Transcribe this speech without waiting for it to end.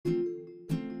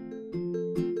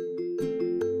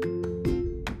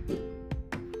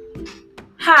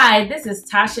Hi, this is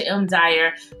Tasha M.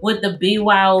 Dyer with the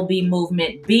BYOB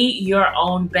movement, Be Your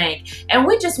Own Bank. And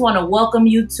we just want to welcome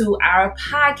you to our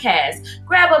podcast.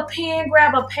 Grab a pen,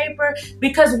 grab a paper,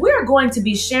 because we're going to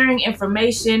be sharing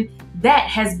information that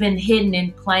has been hidden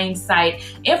in plain sight.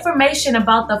 Information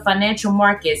about the financial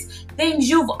markets, things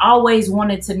you've always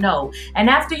wanted to know. And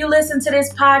after you listen to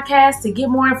this podcast, to get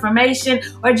more information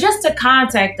or just to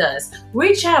contact us,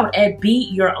 reach out at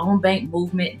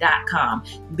BeYourOwnBankMovement.com.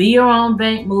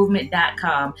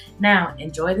 BeYourOwnBankMovement.com. Now,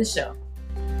 enjoy the show.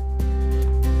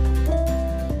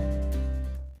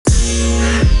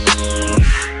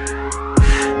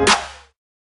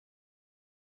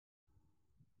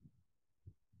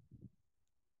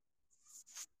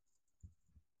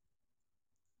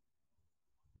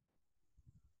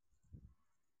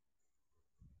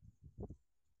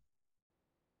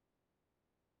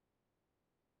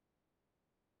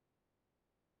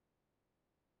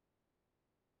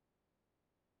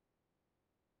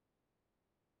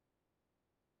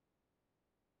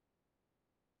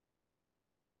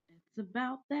 It's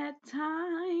about that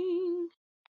time.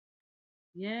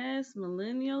 Yes,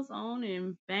 millennials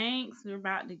owning banks. We're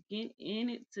about to get in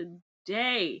it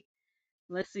today.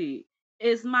 Let's see.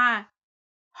 Is my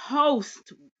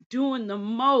host doing the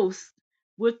most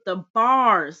with the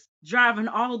bars, driving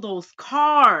all those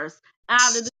cars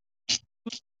out of the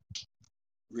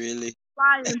Really?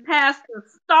 flying past the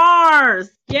stars?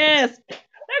 Yes,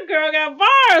 that girl got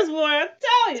bars, boy. I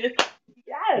tell you.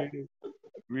 Yes.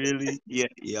 Really? Yeah,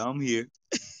 I'm here.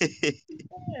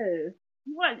 Yes.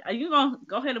 What are you gonna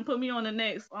go ahead and put me on the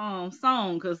next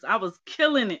song? Cause I was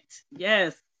killing it.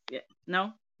 Yes. Yeah.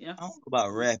 No. Yeah. I don't know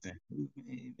about rapping. We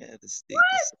may have to stick to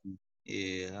singing.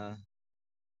 Yeah,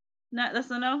 Not that's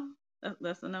a no.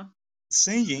 That's a no.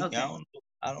 singing. I Okay. don't know.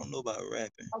 I don't know about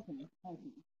rapping. Okay.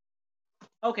 Okay.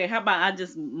 Okay. How about I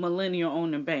just millennial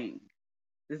on the bank?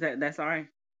 Is that's all right?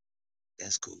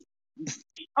 That's cool.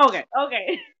 Okay.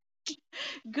 Okay.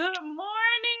 Good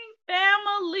morning,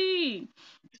 family.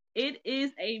 It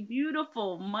is a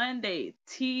beautiful Monday.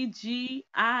 TGIM.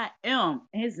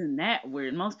 Isn't that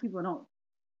weird? Most people don't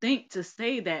think to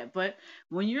say that, but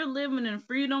when you're living in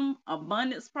freedom,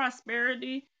 abundance,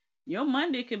 prosperity, your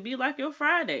Monday could be like your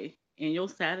Friday, and your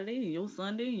Saturday, and your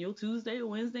Sunday, and your Tuesday,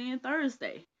 Wednesday, and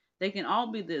Thursday. They can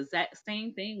all be the exact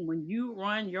same thing when you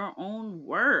run your own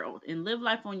world and live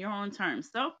life on your own terms.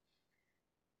 So,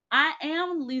 I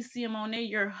am Licia Monet,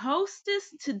 your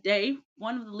hostess today,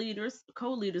 one of the leaders,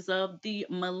 co-leaders of the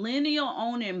Millennial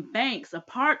Owning Banks, a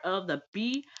part of the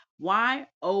BYOB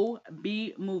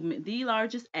movement, the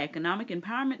largest economic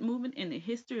empowerment movement in the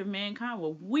history of mankind,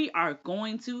 where we are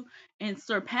going to and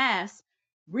surpass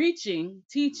reaching,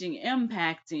 teaching,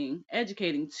 impacting,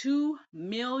 educating 2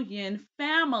 million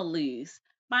families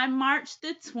by March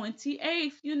the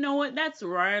 28th. You know what? That's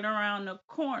right around the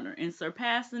corner. And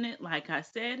surpassing it, like I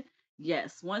said,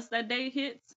 yes, once that day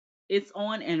hits, it's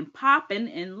on and popping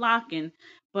and locking.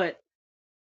 But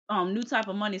new type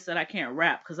of money said I can't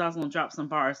rap because I was gonna drop some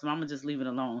bars, so I'm gonna just leave it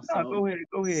alone. No, So go ahead.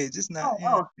 Go ahead. Just not. oh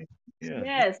Yeah. oh Yeah. Just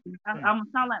yes, do your I'm, thing. I'm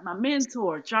sound like my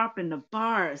mentor, dropping the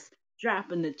bars,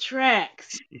 dropping the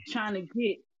tracks, trying to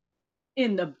get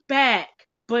in the back.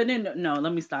 But no,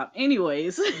 let me stop.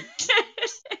 Anyways,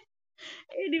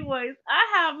 anyways, I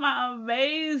have my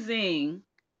amazing,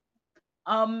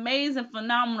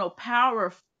 phenomenal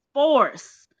power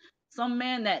force. Some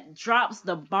man that drops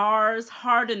the bars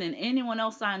harder than anyone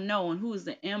else I know, and who is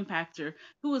the impactor,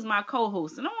 who is my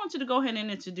co-host. And I want you to go ahead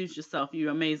and introduce yourself, you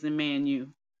amazing man, you.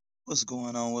 What's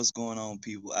going on? What's going on,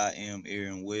 people? I am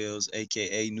Aaron Wells,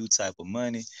 aka New Type of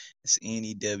Money. It's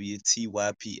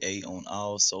NEWTYPA on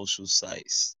all social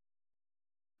sites.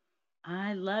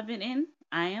 I love it. And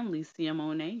I am Licia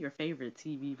Monet, your favorite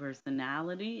TV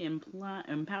personality,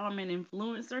 empowerment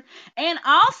influencer, and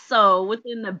also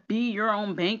within the Be Your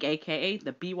Own Bank, aka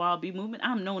the BYB movement,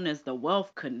 I'm known as the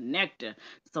Wealth Connector.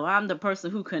 So I'm the person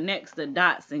who connects the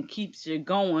dots and keeps you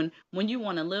going when you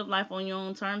want to live life on your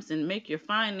own terms and make your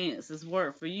finances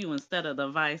work for you instead of the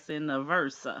vice and the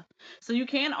versa. So you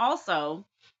can also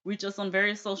reach us on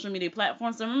various social media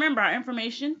platforms. And remember, our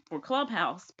information for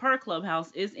Clubhouse, per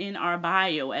Clubhouse, is in our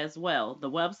bio as well.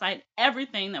 The website,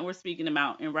 everything that we're speaking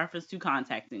about in reference to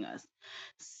contacting us.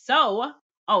 So,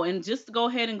 oh, and just to go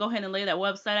ahead and lay that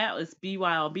website out, it's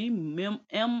BYLB, MOVEMENT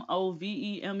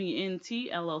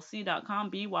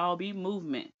BYLB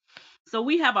movement. So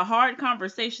we have a hard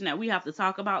conversation that we have to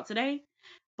talk about today,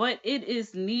 but it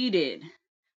is needed.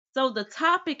 So the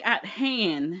topic at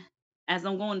hand, as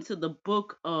I'm going to the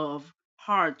book of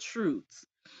hard truths,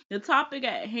 the topic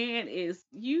at hand is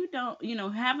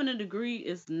having a degree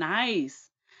is nice,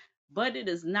 but it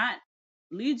is not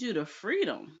leads you to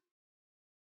freedom,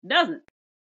 doesn't?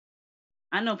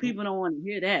 I know Mm, people don't want to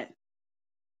hear that.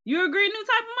 You agree, new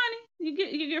type of money?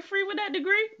 You get free with that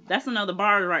degree? That's another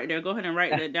bar right there. Go ahead and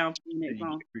write that down for the next you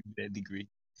song. get rid of that degree.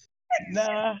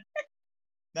 Nah,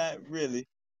 not really.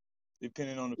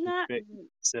 Depending on the Not perspective,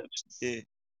 perception.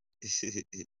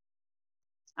 Yeah.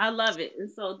 I love it.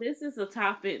 And so this is a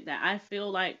topic that I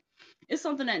feel like it's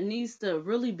something that needs to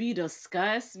really be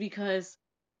discussed because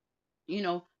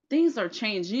things are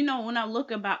changing. When I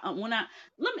look about when I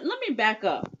let me back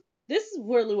up. This is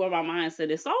really where my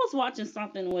mindset is. So I was watching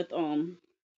something with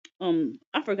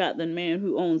I forgot the man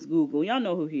who owns Google. Y'all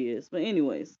know who he is. But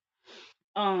anyways,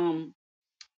 um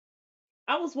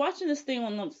I was watching this thing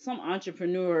on some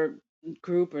entrepreneur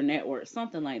group or network,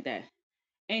 something like that.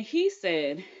 And he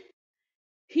said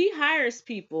he hires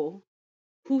people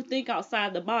who think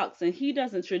outside the box, and he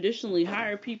doesn't traditionally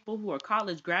hire people who are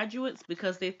college graduates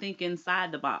because they think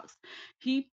inside the box.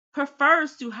 He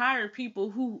prefers to hire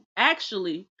people who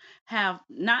actually have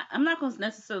not, I'm not going to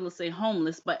necessarily say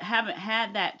homeless, but haven't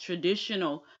had that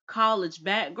traditional college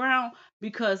background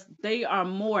because they are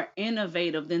more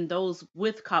innovative than those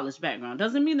with college background.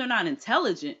 Doesn't mean they're not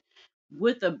intelligent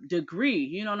with a degree,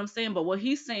 you know what I'm saying? But what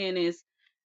he's saying is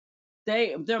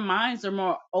their minds are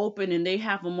more open and they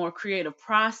have a more creative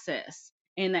process,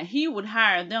 and that he would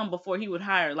hire them before he would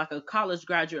hire like a college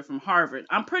graduate from Harvard.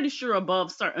 I'm pretty sure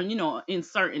above certain, in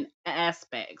certain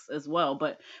aspects as well,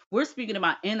 but we're speaking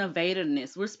about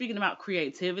innovativeness, we're speaking about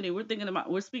creativity, we're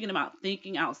speaking about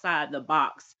thinking outside the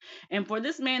box. And for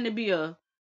this man to be a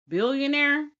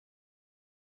billionaire,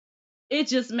 it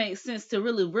just makes sense to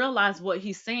really realize what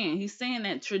he's saying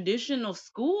that traditional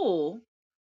school,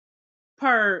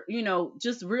 per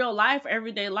just real life,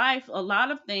 everyday life, a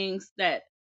lot of things that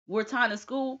we're taught in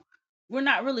school, we're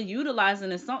not really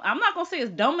utilizing it. I'm not going to say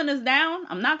it's dumbing us down.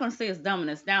 I'm not going to say it's dumbing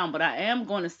us down, but I am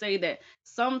going to say that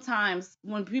sometimes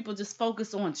when people just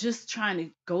focus on just trying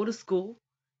to go to school,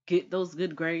 get those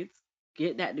good grades,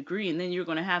 get that degree, and then you're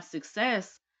going to have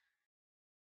success,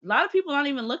 a lot of people aren't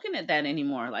even looking at that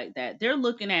anymore like that. They're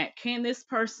looking at, can this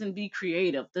person be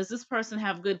creative? Does this person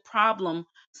have good problem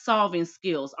solving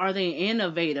skills? Are they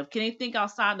innovative? Can they think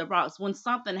outside the box? When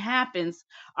something happens,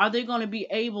 are they going to be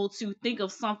able to think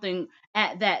of something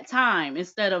at that time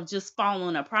instead of just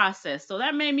following a process? So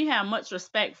that made me have much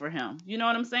respect for him. You know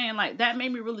what I'm saying? Like that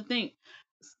made me really think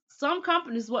some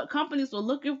companies, what companies were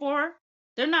looking for,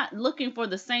 they're not looking for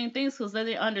the same things because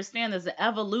they understand there's an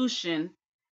evolution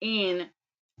in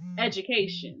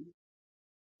education.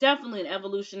 Definitely an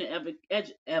evolution in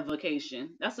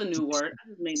evocation. That's a new word. I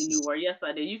just made a new word. Yes,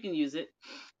 I did. You can use it.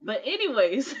 But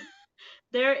anyways,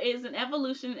 there is an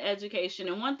evolution in education.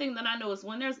 And one thing that I know is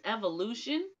when there's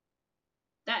evolution,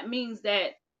 that means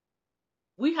that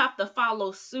we have to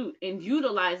follow suit and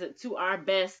utilize it to our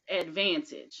best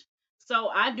advantage. So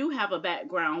I do have a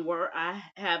background where I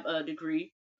have a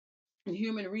degree in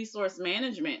human resource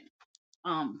management,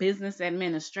 business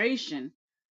administration.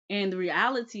 And the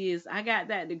reality is I got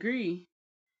that degree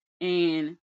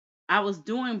and I was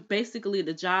doing basically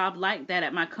the job like that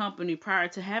at my company prior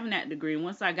to having that degree.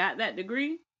 Once I got that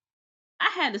degree, I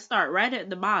had to start right at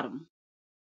the bottom.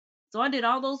 So I did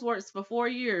all those works for 4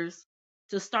 years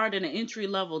to start in an entry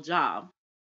level job.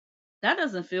 That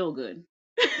doesn't feel good.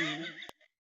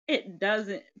 It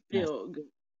doesn't Mm. feel good.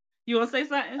 You want to say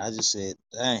something? I just said,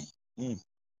 dang. Mm.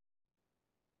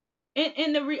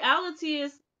 And the reality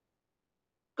is,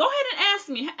 go ahead and ask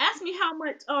me. Ask me how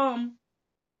much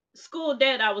school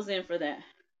debt I was in for that.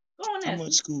 Go on, How ask much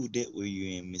me. school debt were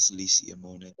you in, Miss Alicia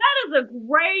Monet? That is a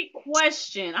great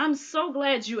question. I'm so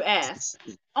glad you asked.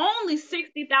 Only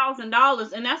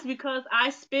 $60,000, and that's because I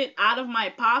spent out of my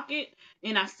pocket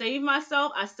and I saved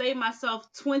myself. I saved myself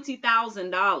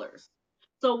 $20,000.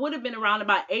 So it would have been around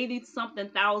about 80 something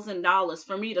 $1,000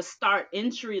 for me to start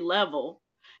entry level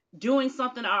doing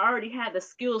something I already had the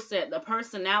skill set, the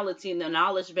personality, and the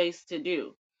knowledge base to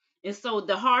do. And so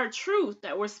the hard truth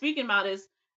that we're speaking about is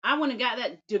I went and got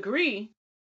that degree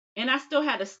and I still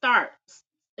had to start.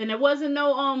 And it wasn't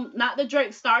no not the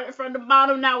Drake started from the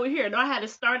bottom, now we're here. No, I had to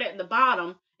start at the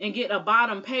bottom and get a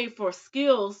bottom pay for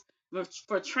skills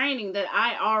for training that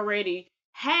I already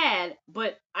had,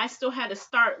 but I still had to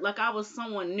start like I was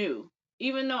someone new.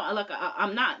 Even though like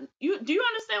I'm not, you do you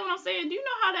understand what I'm saying? Do you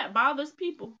know how that bothers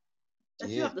people? That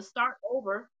you Yeah. have to start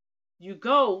over. You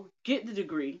go get the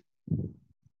degree.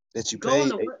 That you You go in paid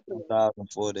the workplace. 81,000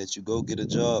 for, that you go get a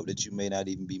job that you may not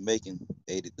even be making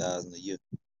 80,000 a year.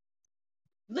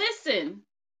 Listen,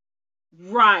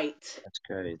 right. That's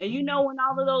crazy. And when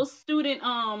all of those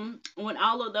when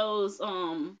all of those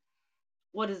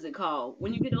what is it called?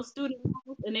 When you get those student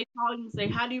loans and they call you and say,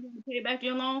 "How do you want to pay back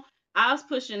your loan?" I was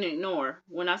pushing ignore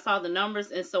when I saw the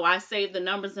numbers, and so I saved the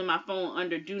numbers in my phone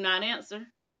under do not answer.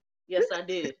 Yes, I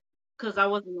did, because I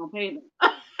wasn't gonna pay them.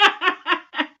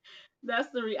 That's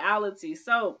the reality.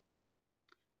 So,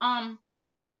 um,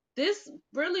 this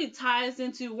really ties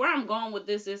into where I'm going with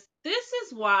this is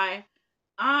why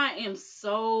I am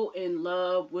so in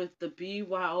love with the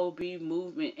BYOB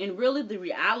movement. And really the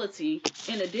reality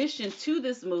in addition to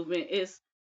this movement is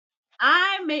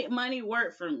I make money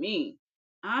work for me.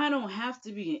 I don't have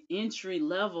to be an entry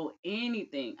level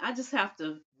anything. I just have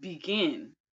to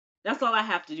begin. That's all I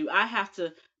have to do. I have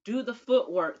to do the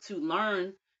footwork to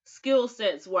learn skill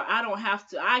sets where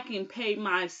I can pay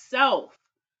myself.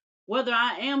 Whether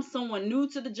I am someone new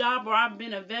to the job or I've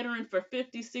been a veteran for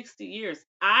 50, 60 years,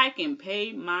 I can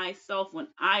pay myself when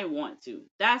I want to.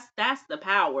 That's the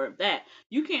power of that.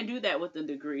 You can't do that with a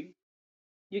degree.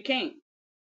 You can't.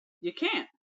 You can't.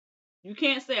 You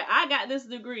can't say I got this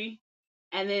degree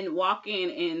and then walk in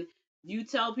and you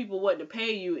tell people what to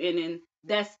pay you and then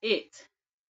that's it.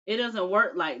 It doesn't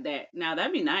work like that. Now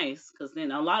that'd be nice because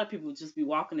then a lot of people would just be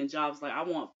walking in jobs like I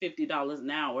want $50 an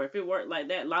hour. If it worked like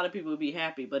that, a lot of people would be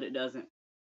happy, but it doesn't.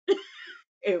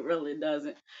 It really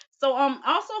doesn't. So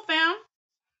also found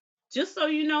just so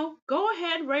you know, go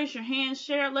ahead, raise your hand,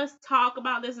 share. Let's talk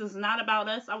about this. It's not about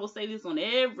us. I will say this on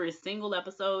every single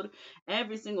episode,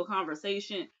 every single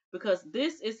conversation, because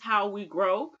this is how we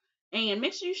grow. And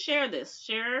make sure you share this.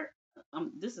 Share.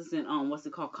 This isn't what's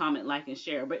it called? Comment, like, and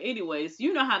share. But anyways,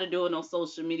 you know how to do it on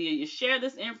social media. You share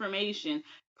this information,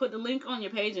 put the link on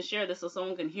your page, and share this so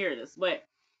someone can hear this. But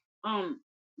um,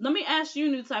 let me ask you,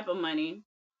 new type of money,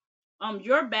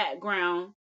 your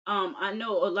background, I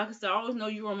know, like I said, I always know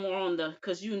you are more on the,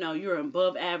 because you know you're an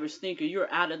above average thinker,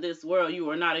 you're out of this world, you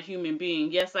are not a human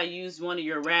being. Yes, I used one of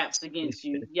your raps against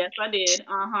you. Yes, I did.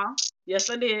 Uh-huh. Yes,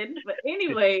 I did. But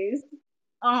anyways,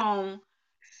 um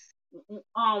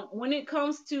when it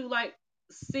comes to like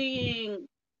seeing,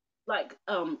 like,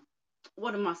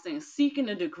 what am I saying, seeking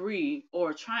a degree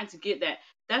or trying to get that,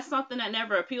 that's something that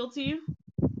never appealed to you.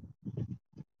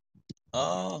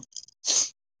 Uh,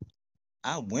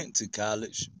 I went to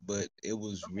college, but it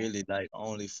was Okay. really like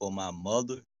only for my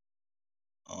mother.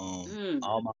 Mm.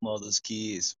 All my mother's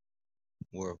kids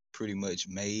were pretty much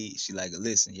made. She like,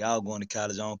 listen, y'all going to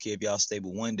college. I don't care if y'all stay,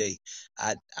 but one day,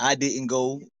 I didn't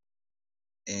go,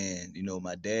 and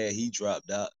my dad he dropped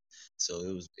out,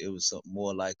 so it was something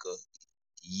more like a,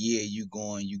 yeah, you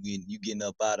going, you getting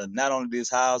up out of not only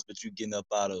this house, but you getting up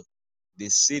out of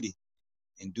this city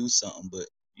and do something. But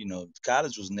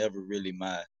college was never really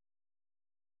my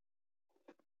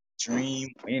dream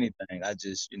or anything. I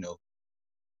just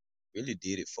really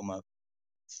did it for my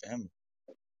family.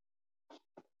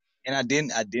 And I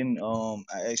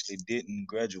actually didn't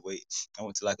graduate. I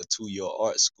went to like a 2-year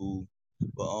art school,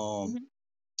 but Mhm.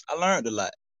 I learned a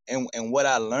lot. And what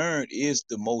I learned is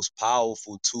the most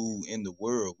powerful tool in the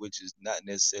world, which is not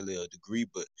necessarily a degree,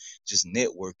 but just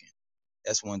networking.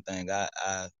 That's one thing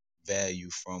I value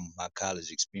from my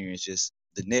college experience, just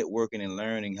the networking and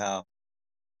learning how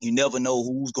you never know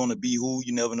who's gonna be who,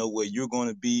 you never know where you're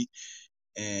gonna be,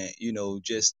 and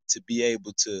just to be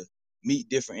able to meet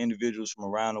different individuals from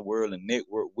around the world and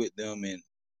network with them. And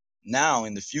now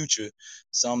in the future,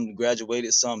 some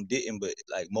graduated, some didn't, but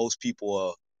like most people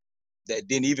are that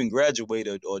didn't even graduate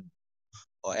or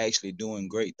are actually doing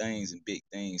great things and big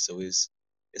things. So it's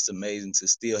amazing to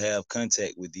still have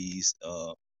contact with these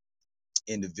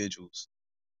individuals.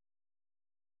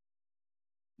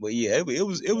 But yeah, it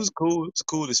was cool. It was a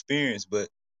cool experience, but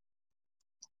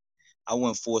I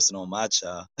wouldn't force it on my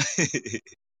child.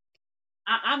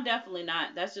 I'm definitely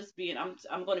not. That's just being.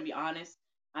 I'm going to be honest.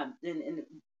 And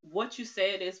what you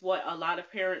said is what a lot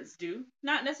of parents do.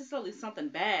 Not necessarily something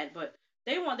bad, but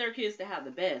they want their kids to have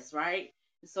the best, right?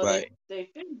 So Right. they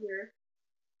figure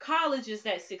college is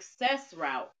that success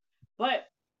route. But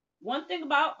one thing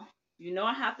about,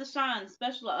 I have to shine,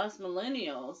 especially us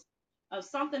millennials, of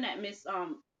something that Miss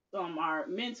our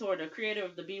mentor, the creator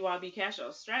of the BYB Cash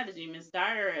Out strategy, Miss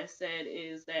Dyer, has said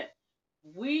is that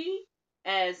we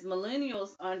as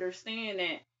millennials understand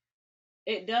that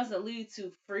it doesn't lead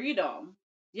to freedom.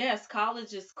 Yes,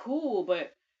 college is cool,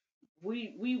 but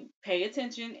we pay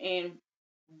attention, and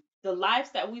the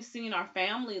lives that we've seen our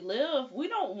family live, we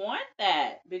don't want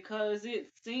that because it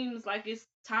seems like it's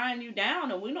tying you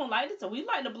down, and we don't like it. So we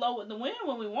like to blow with the wind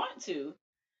when we want to.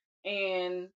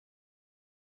 And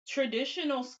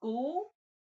traditional school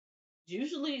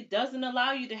usually doesn't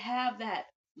allow you to have that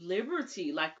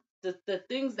liberty, like the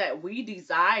things that we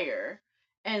desire.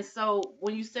 And so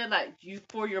when you said like you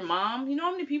for your mom, you know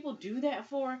how many people do that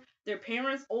for their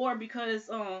parents, or because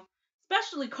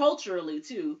especially culturally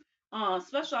too.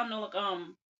 Especially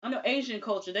I know Asian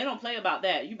culture, they don't play about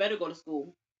that. You better go to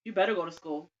school. You better go to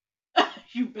school.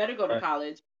 You better go to Right.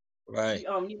 college. Right.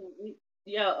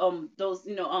 Yeah, those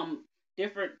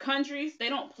different countries, they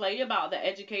don't play about that.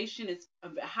 Education is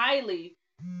highly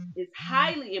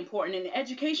important, and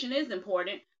education is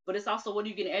important, but it's also what are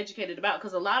you getting educated about?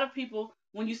 Because a lot of people,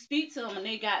 when you speak to them and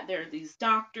they got these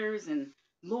doctors and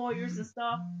lawyers and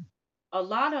stuff, a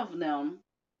lot of them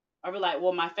are like,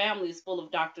 well, my family is full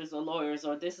of doctors or lawyers,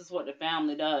 or this is what the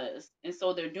family does, and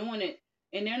so they're doing it,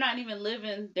 and they're not even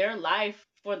living their life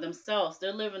for themselves.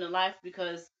 They're living a life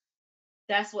because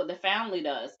that's what the family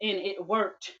does and it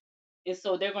worked, and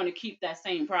so they're going to keep that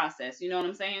same process. You know what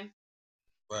I'm saying?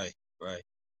 Right. Right.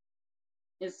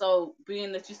 And so,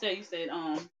 being that you said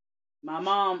my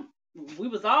mom, we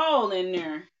was all in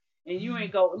there, and you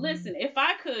ain't go. Listen, if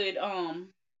I could,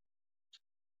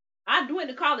 I went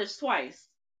to college twice.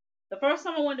 The first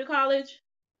time I went to college,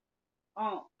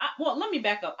 well, let me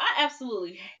back up. I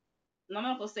absolutely, I'm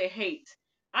not gonna say hate.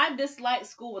 I dislike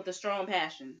school with a strong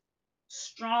passion.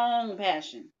 Strong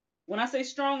passion. When I say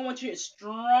strong, I want you to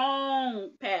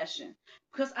strong passion,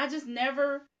 because I just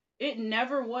never, it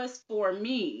never was for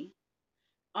me.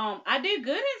 I did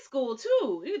good in school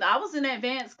too. I was in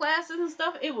advanced classes and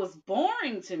stuff. It was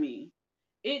boring to me.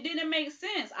 It didn't make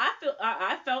sense.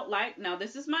 I felt like, now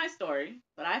this is my story,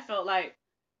 but I felt like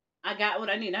I got what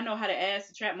I need. I know how to add,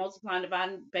 subtract, multiply, and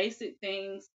divide, basic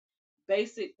things,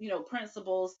 basic,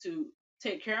 principles to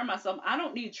take care of myself. I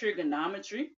don't need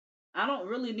trigonometry. I don't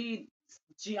really need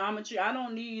geometry. I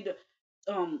don't need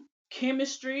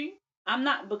chemistry. I'm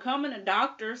not becoming a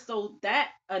doctor, so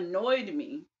that annoyed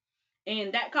me.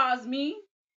 And that caused me,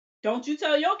 don't you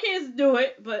tell your kids to do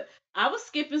it, but I was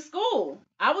skipping school.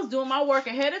 I was doing my work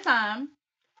ahead of time,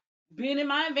 being in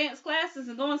my advanced classes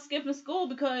and going skipping school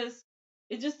because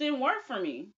it just didn't work for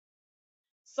me.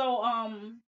 So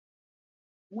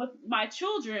with my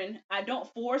children, I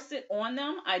don't force it on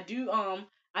them. I do want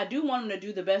them to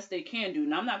do the best they can do.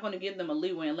 Now I'm not going to give them a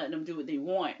leeway and let them do what they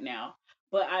want now,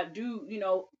 but I do,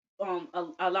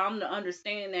 allow them to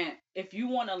understand that if you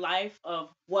want a life of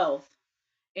wealth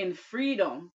and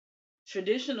freedom,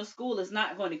 traditional school is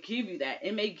not going to give you that.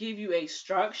 It may give you a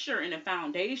structure and a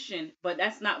foundation, but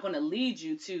that's not going to lead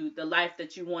you to the life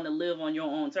that you want to live on your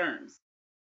own terms.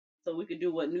 So we could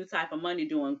do what New Type of Money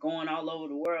doing, going all over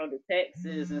the world to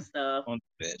Texas and stuff, Don't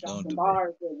do that. Don't dropping do that.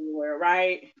 bars everywhere,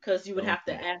 right? Because you would Don't have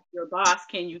do to that. ask your boss,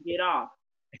 can you get off,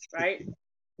 right?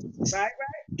 Right,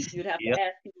 right. You'd have to Yep.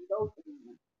 ask, can you go to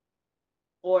them?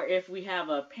 Or if we have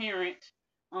a parent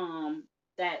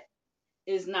that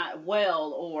is not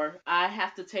well, or I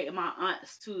have to take my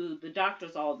aunts to the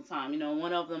doctors all the time.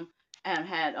 One of them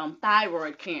had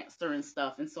thyroid cancer and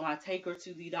stuff, and so I take her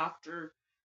to the doctor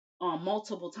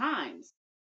multiple times.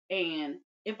 And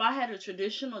if I had a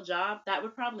traditional job, that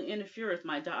would probably interfere with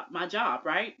my job,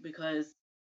 right? Because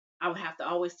I would have to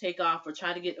always take off or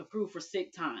try to get approved for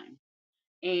sick time,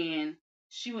 and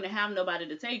she wouldn't have nobody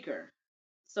to take her.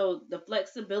 So the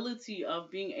flexibility of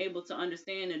being able to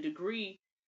understand a degree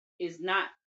is not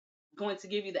going to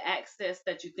give you the access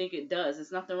that you think it does.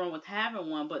 There's nothing wrong with having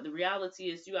one, but the reality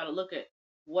is you got to look at,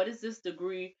 what is this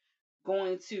degree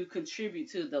going to contribute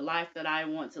to the life that I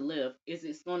want to live? Is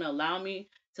it going to allow me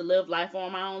to live life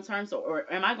on my own terms,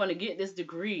 or am I going to get this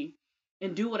degree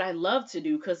and do what I love to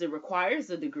do because it requires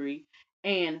a degree,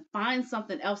 and find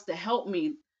something else to help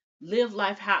me live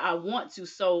life how I want to,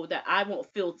 so that I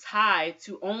won't feel tied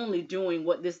to only doing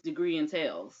what this degree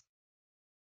entails.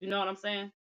 You know what I'm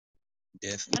saying?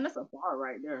 Definitely. Man, that's a bar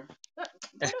right there.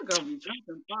 That girl be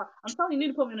drinking bar. I'm telling you, you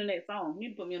need to put me in the next song. You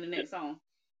need to put me in the next song.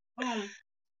 Um,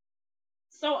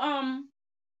 so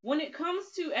when it comes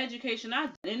to education,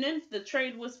 and if the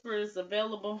trade whisper is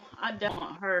available, I definitely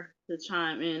want her to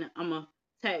chime in. I'm a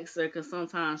text her because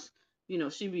sometimes,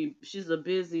 she's a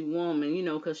busy woman,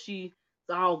 because she's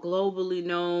all globally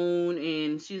known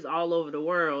and she's all over the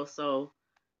world. So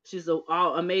she's a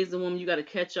all amazing woman you got to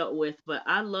catch up with. But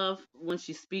I love when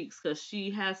she speaks because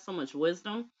she has so much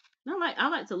wisdom. And I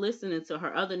like to listen to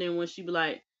her, other than when she be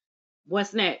like,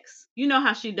 "What's next?" You know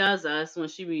how she does us when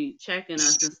she be checking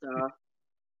us and stuff.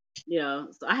 Yeah,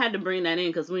 so I had to bring that in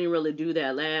because we didn't really do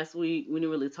that last week. We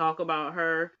didn't really talk about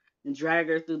her and drag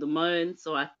her through the mud.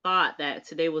 So I thought that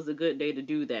today was a good day to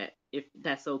do that, if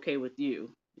that's okay with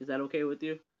you. Is that okay with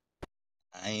you?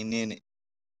 I ain't in it.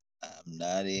 I'm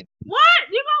not in. What?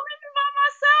 You gonna leave me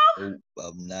by myself?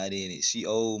 Nope. I'm not in it. She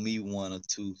owed me one or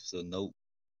two, so nope.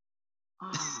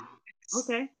 Oh,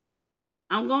 okay.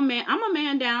 I'm a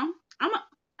man down. I'm a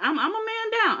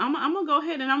man down. I'm gonna go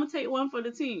ahead and I'm gonna take one for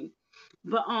the team.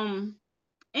 But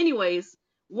anyways,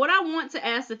 what I want to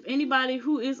ask, if anybody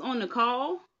who is on the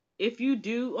call, if you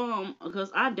do,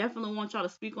 because I definitely want y'all to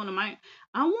speak on the mic.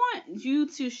 I want you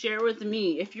to share with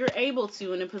me, if you're able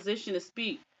to, in a position to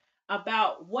speak,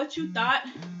 about what you thought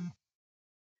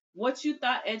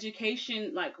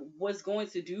education like was going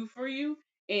to do for you,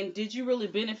 and did you really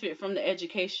benefit from the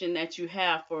education that you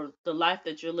have for the life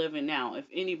that you're living now? If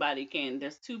anybody can,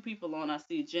 there's two people on. I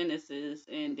see Genesis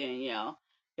and Danielle.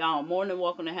 Y'all are more than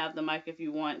welcome to have the mic if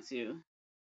you want to.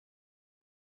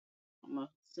 I'm gonna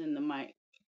send the mic.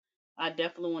 I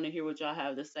definitely want to hear what y'all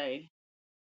have to say.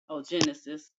 Oh,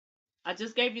 Genesis, I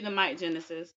just gave you the mic,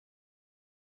 Genesis.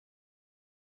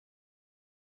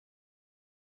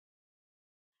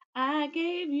 I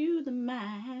gave you the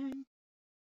mic.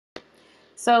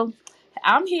 So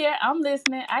I'm here. I'm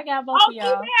listening. I got both Oh, of she's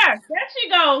y'all, there. There she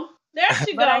go. There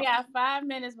she but I go. got 5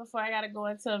 minutes before I gotta go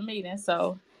into a meeting.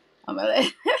 So I'm gonna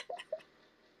let.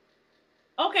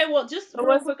 Okay, well, just So real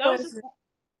what's the quick, I was just question?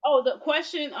 oh, the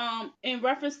question in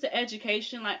reference to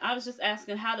education, like I was just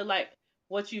asking how to like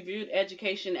what you viewed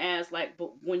education as like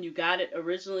when you got it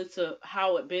originally to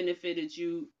how it benefited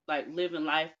you like living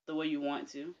life the way you want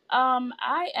to.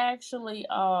 I actually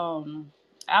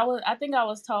I think I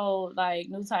was told like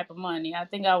new type of money. I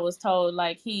think I was told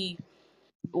like he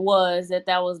was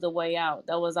that was the way out.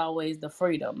 That was always the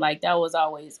freedom. Like that was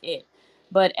always it.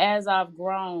 But as I've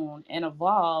grown and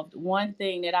evolved, one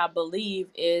thing that I believe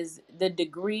is the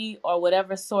degree or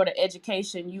whatever sort of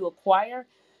education you acquire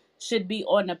should be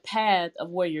on the path of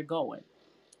where you're going.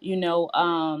 You know,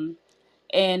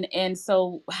 and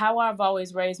so how I've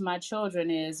always raised my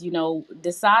children is,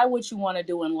 decide what you want to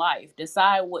do in life,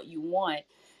 decide what you want,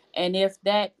 and if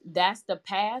that's the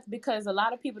path, because a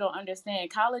lot of people don't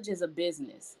understand college is a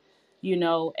business,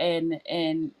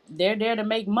 and they're there to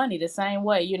make money the same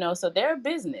way, so they're a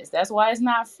business. That's why it's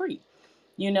not free.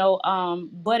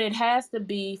 But it has to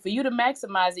be, for you to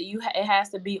maximize it, it has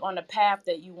to be on the path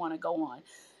that you want to go on.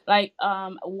 Like,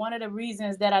 one of the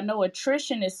reasons that I know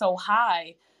attrition is so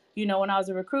high, when I was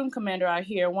a recruiting commander out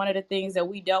here, one of the things that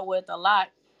we dealt with a lot,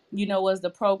 was the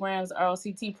programs,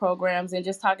 RLCT programs, and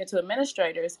just talking to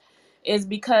administrators, is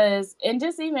because, and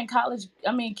just even college,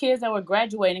 I mean, kids that were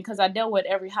graduating, because I dealt with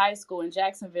every high school in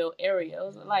Jacksonville area. It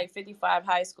was like 55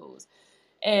 high schools.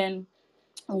 And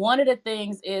one of the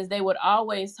things is they would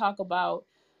always talk about,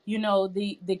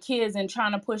 the kids and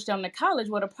trying to push them to college.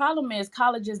 Well, the problem is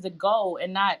college is the goal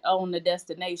and not on the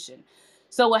destination.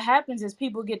 So what happens is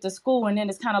people get to school and then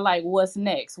it's kind of like, what's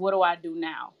next? What do I do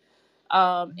now?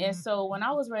 And so when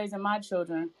I was raising my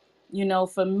children,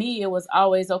 for me it was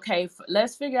always, okay,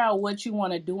 let's figure out what you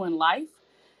want to do in life,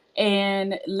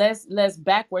 and let's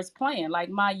backwards plan. Like,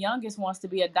 my youngest wants to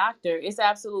be a doctor. It's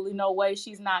absolutely no way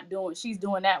she's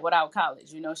doing that without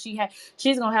college.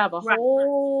 She's gonna have a Right.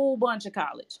 whole bunch of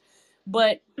college.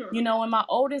 But Sure. when my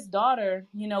oldest daughter,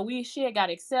 she had got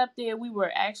accepted, we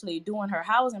were actually doing her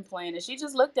housing plan, and she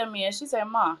just looked at me and she said,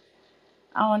 "Ma,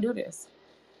 I don't want to do this."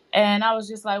 And I was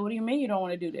just like, "What do you mean you don't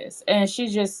want to do this?" And she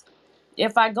just,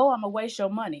 "If I go, I'm gonna waste your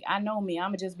money. I know me. I'm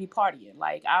gonna just be partying.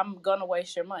 Like, I'm gonna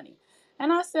waste your money."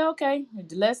 And I said, "Okay,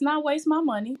 let's not waste my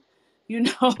money. You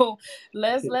know,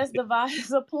 let's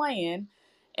devise a plan,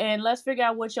 and let's figure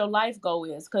out what your life goal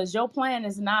is. Because your plan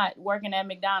is not working at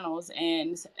McDonald's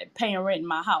and paying rent in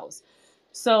my house.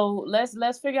 So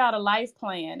let's figure out a life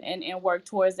plan and work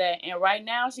towards that." And right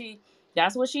now,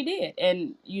 that's what she did.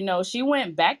 And she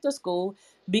went back to school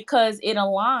because it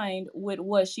aligned with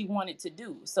what she wanted to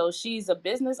do. So she's a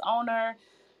business owner,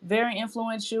 very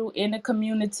influential in the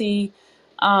community.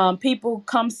 People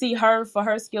come see her for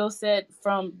her skill set.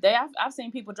 I've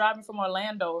seen people driving from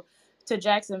Orlando to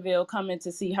Jacksonville coming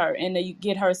to see her and to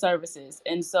get her services.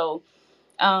 And so,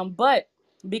 but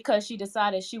because she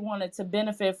decided she wanted to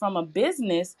benefit from a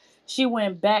business, she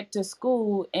went back to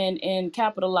school and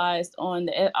capitalized on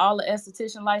all the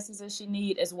esthetician licenses she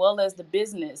need, as well as the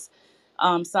business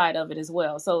side of it as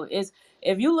well. So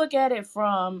if you look at it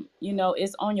from,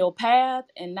 it's on your path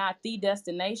and not the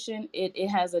destination, it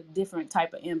has a different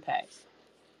type of impact.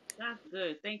 That's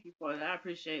good. Thank you for that. I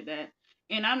appreciate that.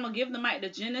 And I'm gonna give the mic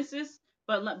to Genesis,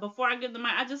 but before I give the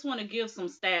mic, I just want to give some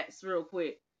stats real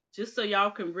quick, just so y'all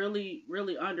can really,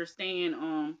 really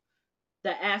understand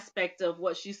the aspect of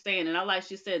what she's saying. And I like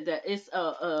she said that it's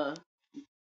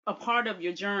a part of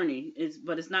your journey,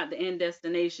 but it's not the end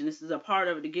destination. This is a part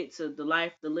of it to get to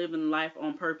the living life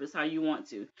on purpose how you want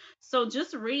to. So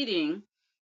just reading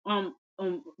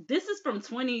this is from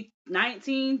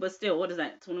 2019, but still, what is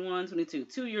that, 21, 22,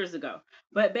 2 years ago.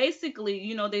 But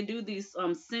basically, they do these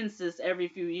census every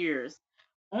few years.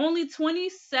 Only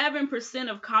 27%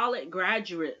 of college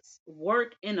graduates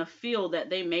work in a field that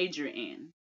they major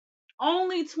in.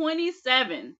 Only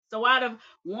 27. So out of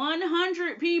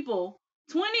 100 people,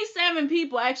 27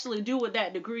 people actually do what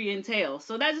that degree entails.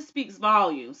 So that just speaks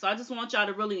volume. So I just want y'all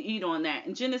to really eat on that.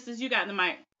 And Genesis, you got the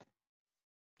mic.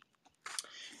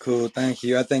 Cool, thank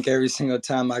you. I think every single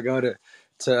time I go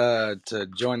to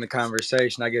join the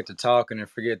conversation, I get to talking and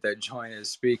forget that join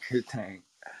as speaker thing.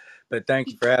 But thank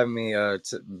you for having me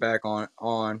back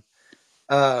on.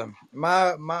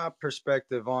 My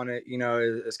perspective on it,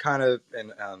 is kind of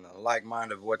in on the like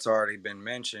mind of what's already been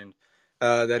mentioned.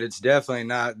 That it's definitely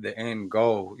not the end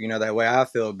goal. That way I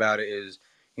feel about it is,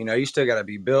 you still got to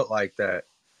be built like that.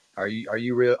 Are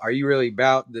you really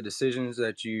about the decisions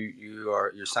that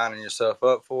you're signing yourself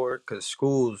up for? Because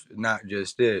school's not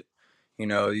just it.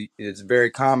 It's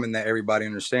very common that everybody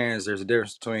understands there's a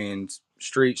difference between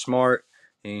street smart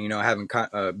and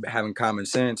having common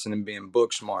sense and then being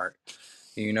book smart.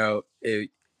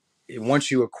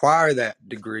 Once you acquire that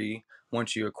degree,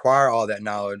 once you acquire all that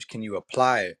knowledge, can you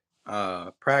apply it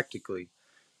practically?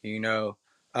 you know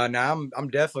Now I'm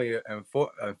definitely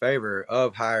in favor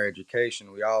of higher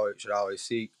education. We always should always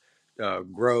seek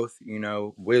growth.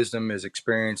 Wisdom is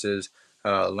experiences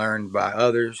learned by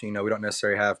others. We don't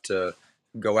necessarily have to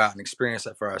go out and experience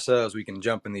that for ourselves. We can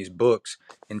jump in these books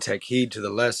and take heed to the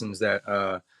lessons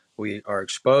that we are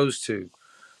exposed to,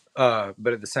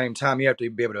 but at the same time, you have to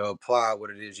be able to apply what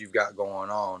it is you've got going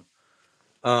on.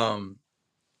 Um,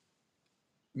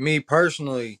 Me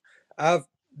personally, I've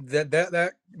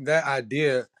that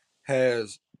idea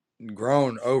has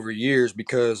grown over years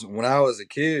because when I was a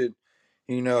kid,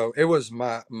 it was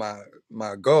my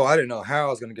goal. I didn't know how I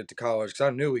was going to get to college because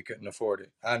I knew we couldn't afford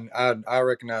it. I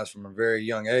recognized from a very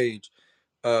young age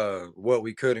what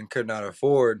we could and could not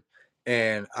afford,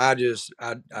 and I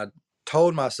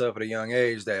told myself at a young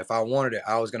age that if I wanted it,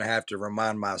 I was going to have to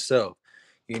remind myself.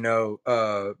 You know,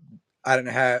 I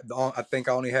didn't have. I think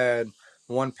I only had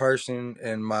one person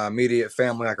in my immediate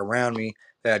family, like around me,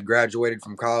 that had graduated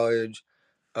from college,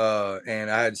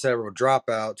 and I had several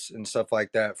dropouts and stuff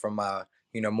like that from my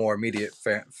more immediate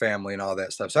family and all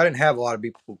that stuff. So I didn't have a lot of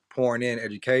people pouring in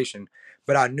education,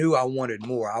 but I knew I wanted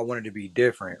more. I wanted to be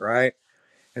different, right?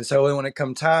 And so when it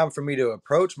come time for me to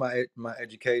approach my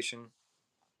education,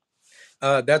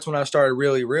 that's when I started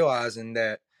really realizing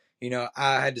that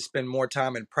I had to spend more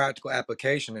time in practical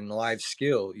application and life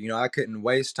skill. I couldn't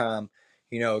waste time,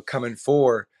 coming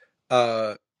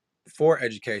uh, for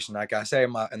education. Like I say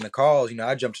in the calls,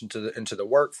 I jumped into the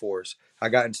workforce. I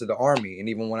got into the army, and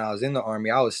even when I was in the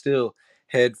army, I was still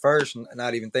head first,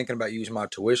 not even thinking about using my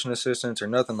tuition assistance or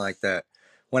nothing like that.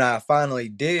 When I finally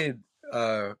did.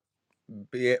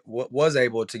 Was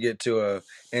able to get to a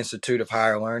institute of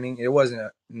higher learning. It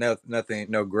wasn't nothing,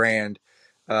 no grand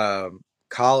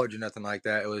college or nothing like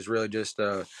that. It was really just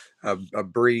a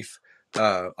brief,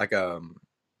 like a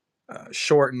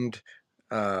shortened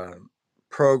uh,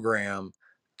 program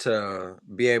to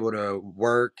be able to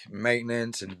work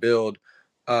maintenance and build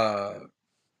uh,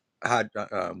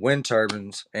 wind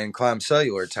turbines and climb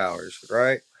cellular towers,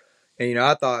 right? And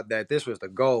I thought that this was the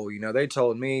goal. They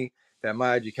told me that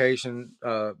my education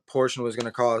portion was going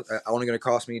to cost only going to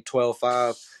cost me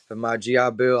 12.5 of my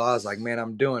GI Bill. I was like, man,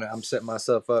 I'm doing it. I'm setting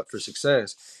myself up for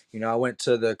success. I went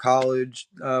to the college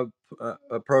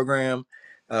program,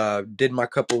 did my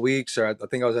couple weeks, or I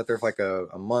think I was out there for like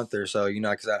a month or so.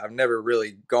 Because I've never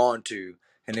really gone to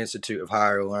an institute of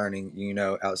higher learning.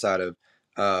 Outside of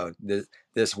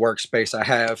this workspace I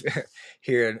have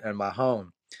here in my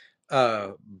home,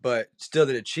 but still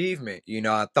the achievement.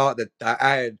 I thought that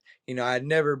I had, I had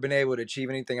never been able to achieve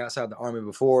anything outside the army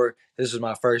before. This was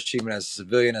my first achievement as a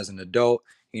civilian, as an adult.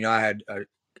 I had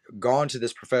gone to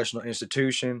this professional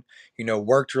institution,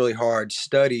 worked really hard,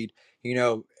 studied,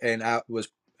 and I was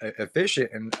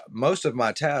efficient in most of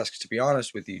my tasks, to be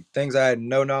honest with you, things I had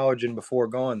no knowledge in before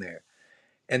going there.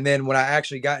 And then when I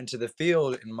actually got into the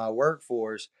field in my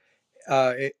workforce,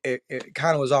 it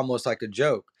kind of was almost like a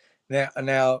joke.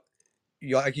 Now,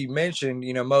 like you mentioned,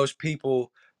 most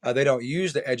people they don't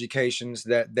use the educations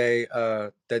that they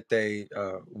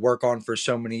work on for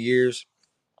so many years.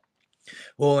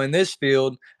 Well, in this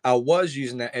field, I was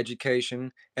using that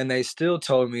education, and they still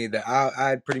told me that I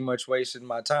had pretty much wasted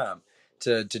my time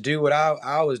to do what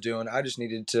I was doing. I just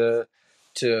needed to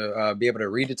be able to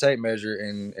read the tape measure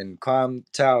and climb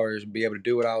towers, be able to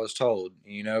do what I was told.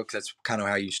 Because that's kind of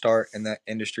how you start in that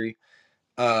industry.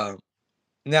 Uh,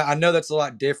 Now I know that's a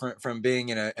lot different from being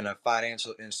in a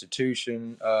financial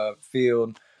institution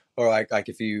field, or like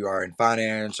if you are in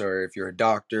finance, or if you're a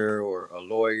doctor or a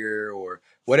lawyer or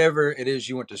whatever it is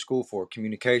you went to school for,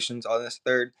 communications, all this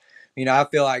third. I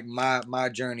feel like my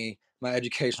journey my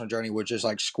educational journey was just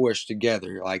like squished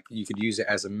together. Like you could use it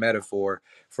as a metaphor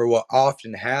for what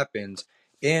often happens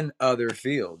in other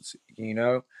fields.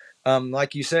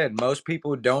 Like you said, most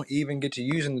people don't even get to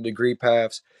using the degree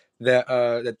paths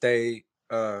that they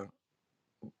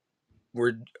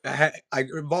I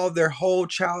revolved their whole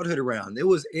childhood around. It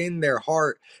was in their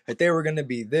heart that they were going to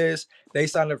be this. They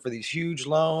signed up for these huge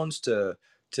loans to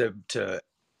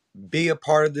be a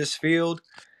part of this field,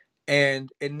 and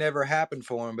it never happened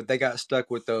for them. But they got stuck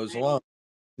with those Right. loans.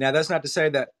 Now, that's not to say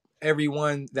that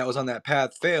everyone that was on that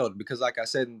path failed, because, like I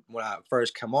said when I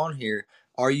first come on here,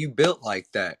 are you built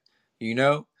like that? You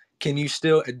know, can you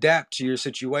still adapt to your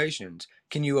situations?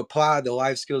 Can you apply the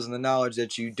life skills and the knowledge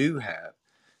that you do have?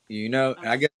 And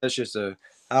I guess that's just I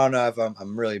don't know if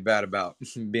I'm really bad about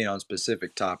being on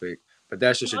specific topic, but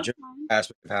that's just a No, it's general fine.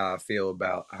 aspect of how I feel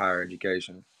about higher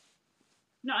education.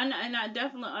 No, and I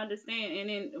definitely understand. And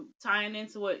then tying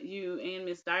into what you and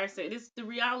Miss Dyer said, it's the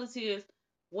reality is,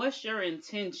 what's your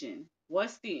intention?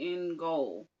 What's the end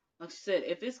goal? Like you said,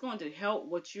 if it's going to help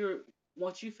what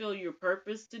you feel your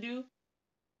purpose to do,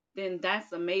 then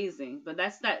that's amazing. But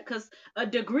that's not because a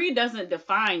degree doesn't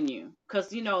define you.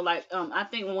 Because like I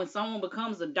think when someone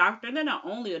becomes a doctor, they're not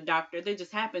only a doctor, they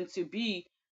just happen to be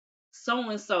so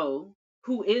and so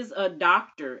who is a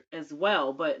doctor as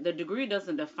well, but the degree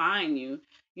doesn't define you.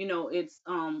 It's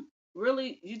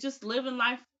really you just living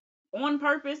life on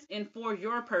purpose and for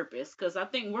your purpose, because I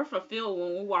think we're fulfilled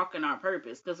when we walk in our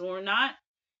purpose, because when we're not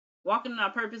walking in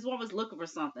our purpose, we're always looking for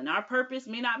something. Our purpose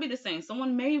may not be the same.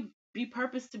 Someone may be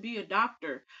purposed to be a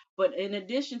doctor, but in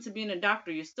addition to being a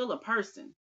doctor, you're still a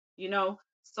person,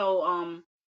 so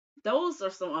those are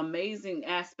some amazing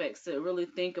aspects to really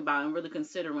think about and really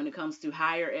consider when it comes to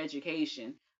higher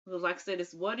education. Because like I said,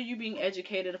 it's what are you being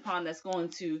educated upon that's going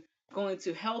to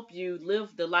help you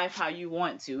live the life how you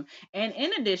want to. And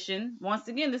in addition, once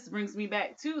again, this brings me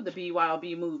back to the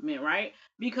BYOB movement, right?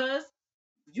 Because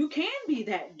you can be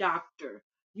that doctor.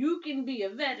 You can be a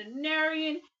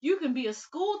veterinarian, you can be a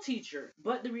school teacher,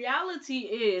 but the reality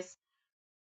is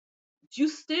you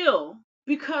still,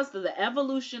 because of the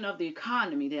evolution of the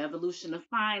economy, the evolution of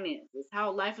finances,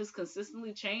 how life is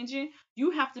consistently changing,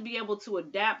 you have to be able to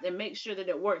adapt and make sure that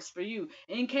it works for you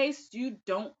in case you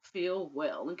don't feel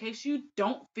well, in case you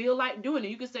don't feel like doing it.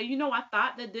 You can say, I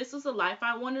thought that this is a life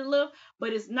I wanted to live,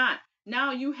 but it's not.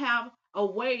 Now you have a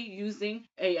way using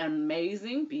an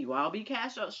amazing BYB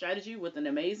cash out strategy with an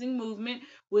amazing movement,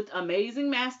 with amazing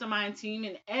mastermind team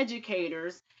and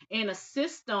educators, in a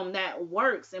system that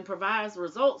works and provides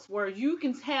results where you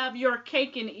can have your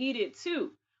cake and eat it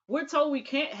too. We're told we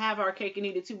can't have our cake and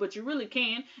eat it too, but you really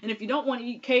can. And if you don't want to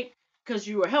eat cake because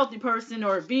you're a healthy person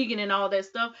or a vegan and all that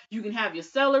stuff, you can have your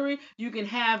celery, you can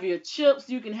have your chips,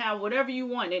 you can have whatever you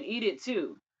want and eat it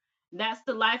too. That's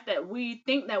the life that we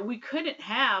think that we couldn't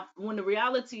have, when the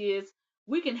reality is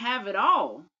we can have it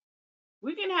all.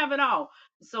 We can have it all.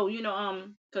 So,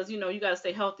 because you gotta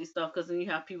stay healthy stuff, because then you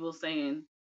have people saying,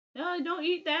 no, don't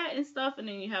eat that and stuff, and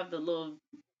then you have the little,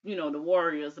 the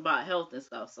warriors about health and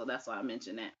stuff. So that's why I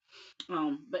mentioned that.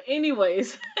 But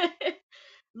anyways,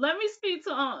 let me speak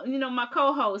to my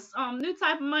co-host, New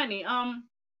Type of Money.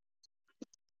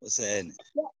 What's happening?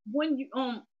 When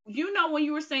when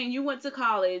you were saying you went to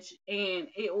college and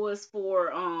it was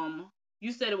for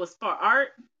you said it was for art.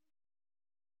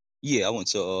 Yeah, I went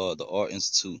to the Art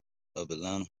Institute of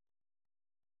Atlanta.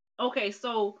 Okay,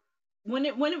 so when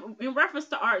it in reference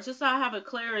to art, just so I have a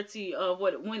clarity of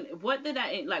what did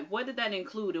that like, what did that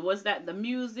include? Was that the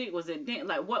music? Was it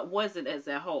like, what was it as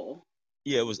a whole?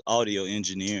 Yeah, it was audio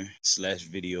engineer slash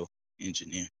video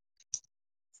engineer.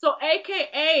 So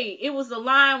AKA it was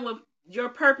aligned with your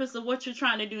purpose of what you're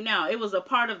trying to do now. It was a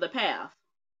part of the path.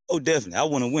 Oh, definitely. I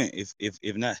want to win.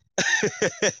 If not,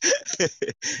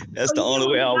 that's So the you did only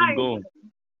what way Miss I was Dyer going. said.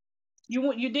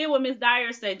 You did what Miss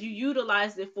Dyer said. You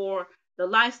utilized it for the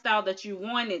lifestyle that you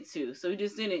wanted to. So you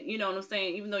just didn't, you know what I'm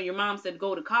saying? Even though your mom said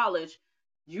go to college,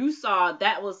 you saw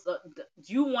that was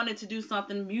you wanted to do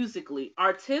something musically,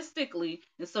 artistically,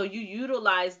 and so you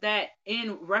utilized that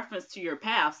in reference to your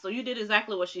path. So you did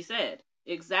exactly what she said.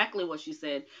 Exactly what she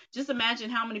said. Just imagine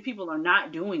how many people are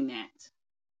not doing that.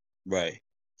 Right.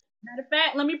 Matter of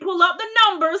fact, let me pull up the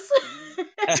numbers.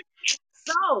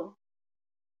 So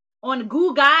on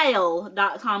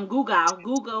Google.com,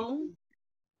 Google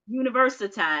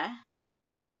University,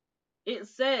 it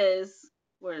says,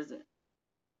 where is it?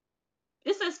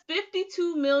 It says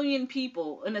 52 million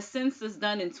people in a census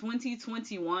done in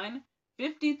 2021.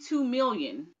 52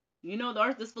 million. The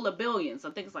earth is full of billions. I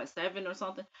think it's like 7 or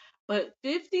something. But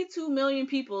 52 million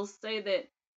people say that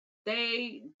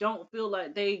they don't feel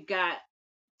like they got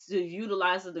to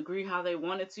utilize the degree how they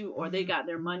wanted to, or they got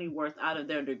their money worth out of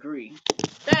their degree.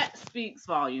 That speaks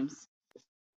volumes.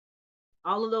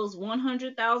 All of those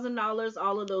 $100,000,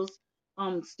 all of those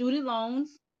student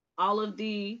loans, all of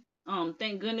the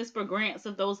thank goodness for grants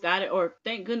if those got it, or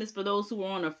thank goodness for those who were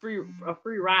on a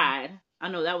free ride. I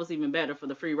know that was even better for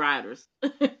the free riders.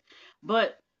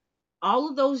 But all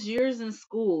of those years in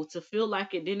school to feel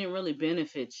like it didn't really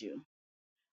benefit you.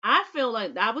 I feel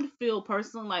like I would feel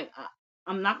personally like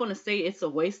I'm not going to say it's a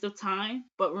waste of time,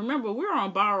 but remember we're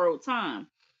on borrowed time.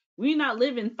 We're not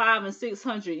living 500 and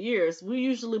 600 years. We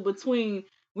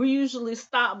usually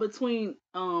stop between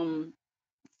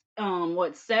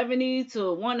what 70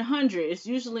 to 100. It's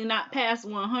usually not past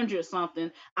 100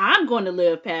 something. I'm going to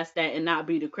live past that and not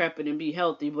be decrepit and be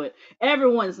healthy, but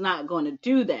everyone's not going to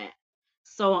do that.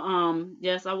 So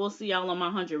yes, I will see y'all on my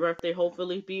 100th birthday.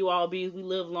 Hopefully, be you all be we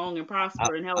live long and I,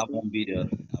 prosper and I healthy. won't be there. I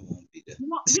won't be there. You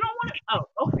don't want to? Oh,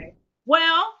 okay.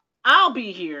 Well, I'll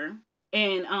be here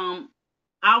and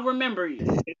I'll remember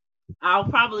you. I'll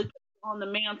probably put you on the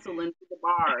mantle and do the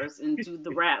bars and do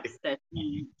the raps that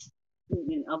you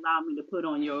didn't allow me to put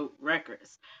on your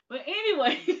records. But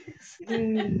anyways,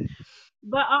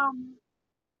 but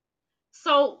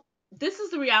so this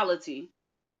is the reality.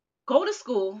 Go to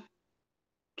school,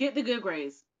 get the good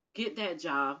grades, get that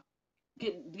job,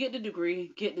 get the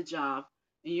degree, get the job,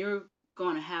 and you're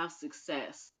going to have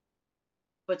success.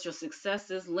 But your success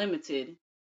is limited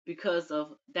because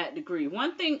of that degree.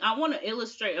 One thing I want to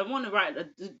illustrate, I want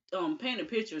to paint a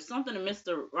picture, something that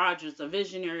Mr. Rogers, a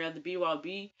visionary of the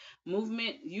BYB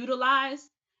movement, utilized,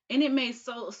 and it made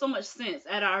so much sense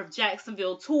at our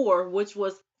Jacksonville tour, which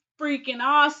was freaking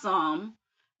awesome.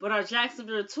 But our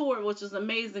Jacksonville tour, which was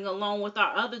amazing, along with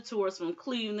our other tours from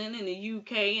Cleveland and the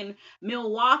UK and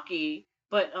Milwaukee.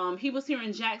 But he was here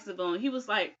in Jacksonville, and he was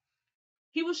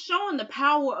showing the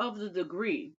power of the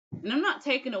degree. And I'm not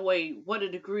taking away what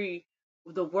a degree,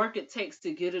 the work it takes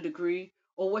to get a degree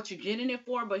or what you're getting it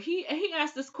for, but he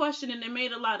asked this question and it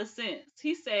made a lot of sense.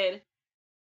 He said,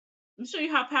 "Let me show you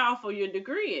how powerful your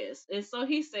degree is." And so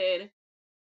he said,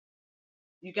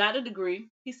 "You got a degree."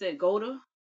 He said, "Go to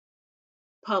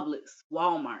Publix,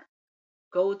 Walmart,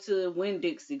 go to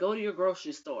Winn-Dixie, go to your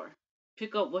grocery store,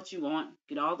 pick up what you want,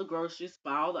 get all the groceries,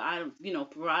 buy all the items,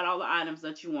 provide all the items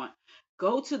that you want.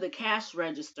 Go to the cash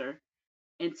register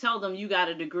and tell them you got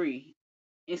a degree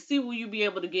and see will you be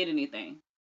able to get anything."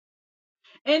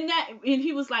 And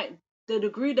he was like, the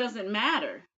degree doesn't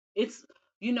matter. It's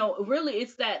really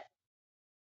it's that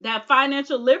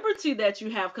financial liberty that you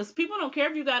have, because people don't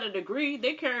care if you got a degree,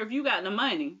 they care if you got the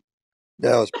money.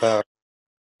 That was powerful.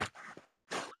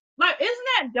 Like, isn't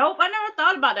that dope? I never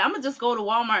thought about that. I'm gonna just go to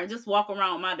Walmart and just walk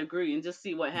around with my degree and just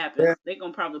see what Yeah. happens. They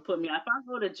gonna probably put me. If I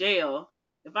go to jail,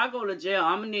 I'm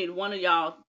gonna need one of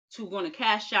y'all to gonna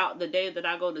cash out the day that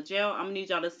I go to jail. I'm gonna need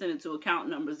y'all to send it to account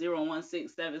number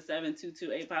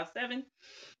 01677222857.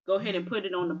 Go ahead and put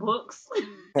it on the books.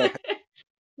 But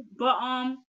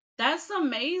that's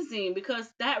amazing,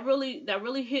 because that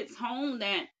really hits home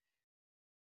that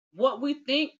what we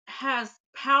think has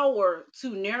power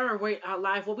to narrate our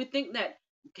life, what we think that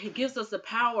gives us the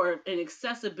power and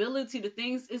accessibility to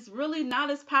things, is really not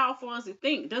as powerful as we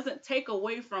think. Doesn't take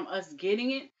away from us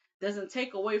getting it, doesn't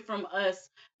take away from us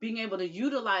being able to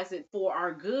utilize it for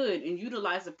our good and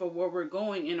utilize it for where we're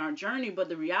going in our journey. But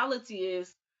the reality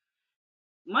is,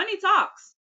 money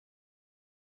talks.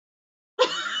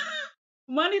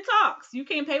 Money talks. You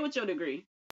can't pay with your degree.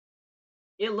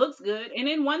 It looks good. And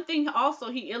then one thing also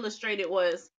he illustrated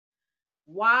was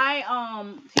why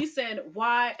he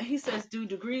says, do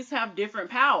degrees have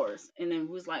different powers? And then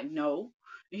was like, no.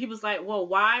 And he was like, well,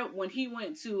 why, when he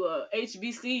went to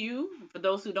HBCU, for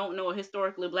those who don't know, a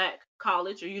historically black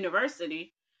college or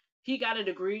university, he got a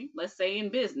degree, let's say in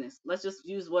business, let's just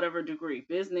use whatever degree,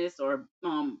 business or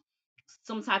some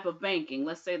type of banking,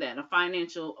 let's say that, a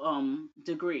financial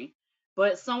degree.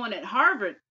 But someone at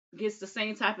Harvard gets the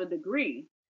same type of degree,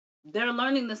 they're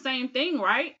learning the same thing,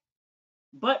 right?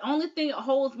 But only thing that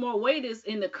holds more weight is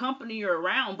in the company you're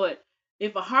around. But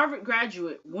if a Harvard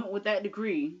graduate went with that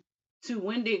degree to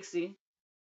Winn-Dixie,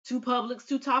 to Publix,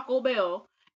 to Taco Bell,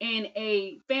 and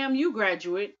a FAMU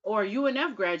graduate or a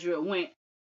UNF graduate went,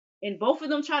 and both of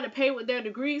them try to pay with their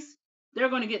degrees, they're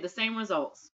going to get the same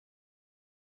results.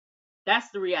 That's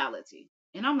the reality.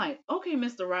 And I'm like, okay,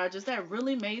 Mr. Rogers, that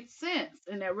really made sense.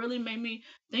 And that really made me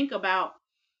think about,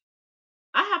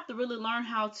 I have to really learn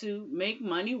how to make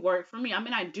money work for me. I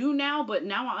mean, I do now, but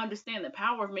now I understand the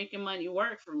power of making money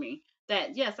work for me.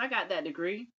 That, yes, I got that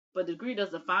degree, but the degree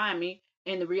doesn't define me.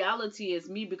 And the reality is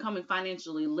me becoming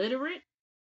financially literate,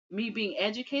 me being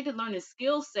educated, learning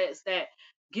skill sets that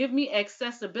give me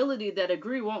accessibility that a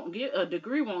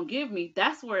degree won't give me.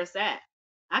 That's where it's at.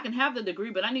 I can have the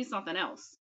degree, but I need something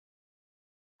else.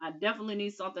 I definitely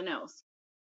need something else.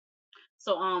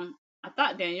 So I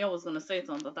thought Danielle was gonna say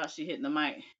something. I thought she hit the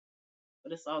mic,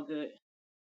 but it's all good.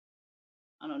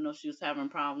 I don't know if she was having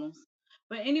problems.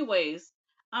 But anyways,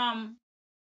 um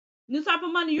new type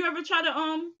of money. You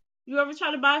ever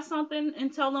try to buy something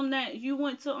and tell them that you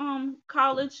went to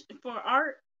college for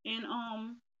art and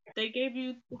they gave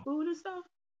you the food and stuff?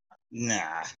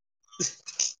 Nah,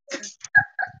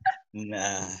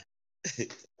 nah.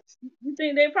 You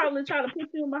think they probably try to put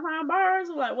you behind bars?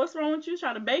 Like, what's wrong with you?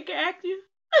 Try to Baker act you?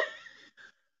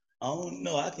 I don't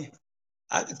know.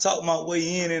 I can talk my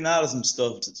way in and out of some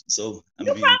stuff. So I You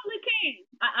mean, probably can.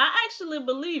 I actually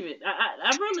believe it. I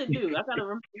really do. I gotta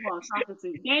remember who I'm talking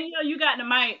to. Danielle, you got the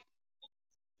mic.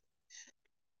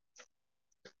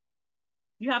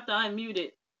 You have to unmute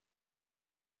it.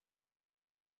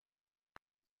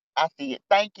 I see it.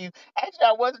 Thank you. Actually,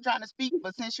 I wasn't trying to speak,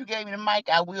 but since you gave me the mic,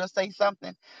 I will say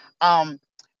something. Um,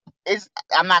 it's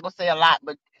I'm not gonna say a lot,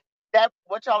 but that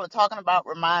what y'all are talking about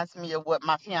reminds me of what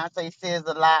my fiance says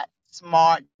a lot.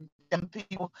 Smart, them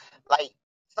people. Like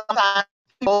sometimes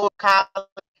people go to college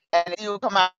and they still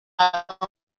come out.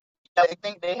 They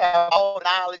think they have all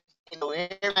knowledge,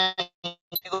 everything.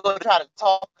 You go try to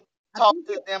talk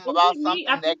to them Is about it me?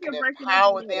 I something think that can you're breaking up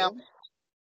a empower them. little.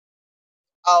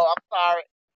 Oh, I'm sorry.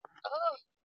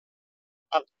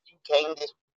 Oh, you can't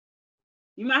just.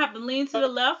 You might have to lean to the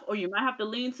left or you might have to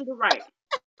lean to the right.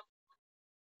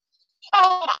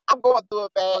 I'm going through a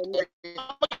bad Or area.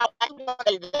 I'm gonna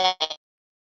say that.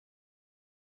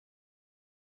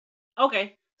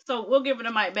 okay. So we'll give her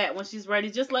the mic back when she's ready.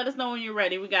 Just let us know when you're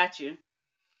ready. We got you.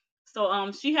 So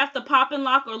she has to pop and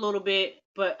lock her a little bit,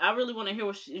 but I really want to hear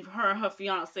what her and her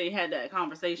fiance had that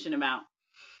conversation about.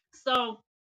 So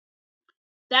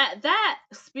that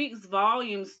speaks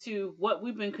volumes to what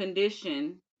we've been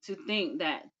conditioned to think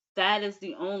that that is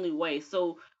the only way.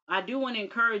 So I do want to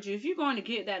encourage you, if you're going to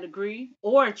get that degree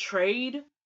or a trade,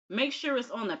 make sure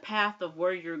it's on the path of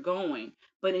where you're going.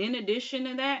 But in addition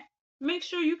to that, make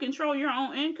sure you control your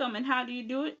own income. And how do you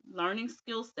do it? Learning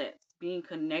skill sets, being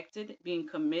connected, being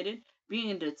committed,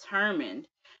 being determined.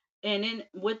 And in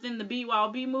within the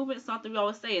BYOB movement, something we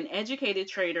always say, an educated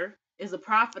trader is a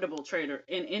profitable trader.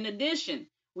 And in addition,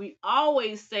 we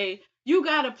always say you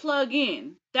gotta plug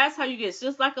in. That's how you get. It's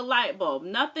just like a light bulb.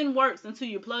 Nothing works until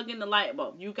you plug in the light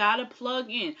bulb. You gotta plug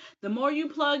in. The more you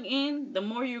plug in, the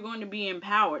more you're going to be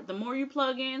empowered. The more you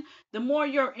plug in, the more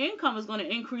your income is going to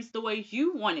increase the way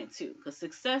you want it to. Because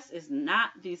success is not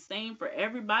the same for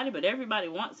everybody, but everybody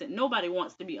wants it. Nobody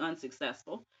wants to be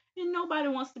unsuccessful and nobody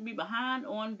wants to be behind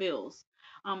on bills.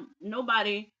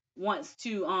 Nobody wants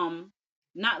to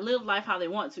not live life how they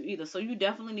want to either. So you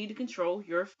definitely need to control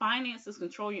your finances,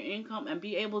 control your income, and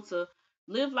be able to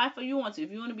live life how you want to.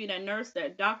 If you want to be that nurse,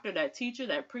 that doctor, that teacher,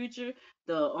 that preacher,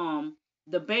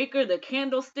 the baker, the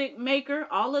candlestick maker,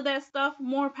 all of that stuff,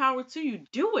 more power to you.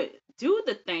 Do it. Do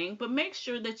the thing, but make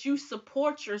sure that you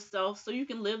support yourself so you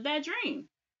can live that dream.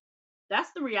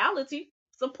 That's the reality.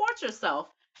 Support yourself.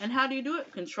 And how do you do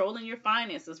it? Controlling your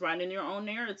finances, writing your own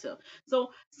narrative.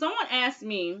 So someone asked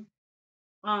me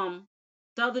um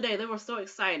the other day, they were so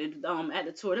excited at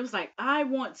the tour. It was like, I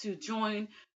want to join.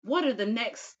 What are the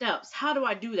next steps? How do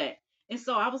I do that? And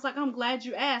so I was like, I'm glad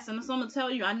you asked. And so I'm gonna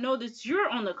tell you, I know that you're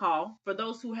on the call for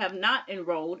those who have not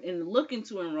enrolled and looking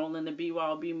to enroll in the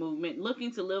BYOB movement,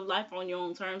 looking to live life on your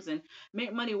own terms and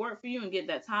make money work for you and get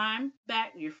that time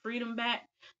back, your freedom back,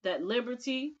 that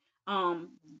liberty, um,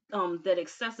 that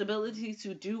accessibility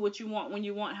to do what you want when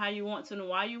you want, how you want to, and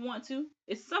why you want to.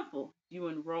 It's simple. You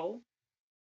enroll,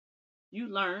 you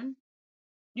learn,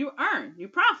 you earn, you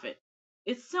profit.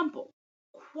 It's simple,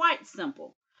 quite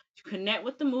simple. You connect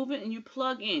with the movement and you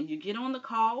plug in. You get on the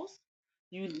calls,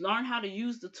 you learn how to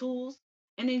use the tools,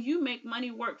 and then you make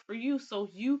money work for you so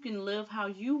you can live how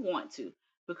you want to.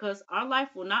 Because our life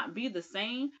will not be the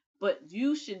same, but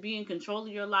you should be in control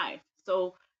of your life.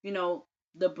 So,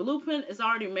 the blueprint is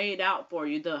already made out for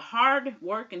you. The hard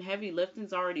work and heavy lifting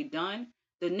is already done.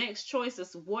 The next choice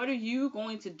is, what are you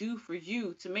going to do for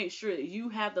you to make sure that you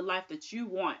have the life that you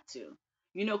want to?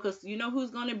 Because you know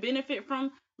who's going to benefit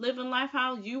from living life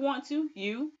how you want to?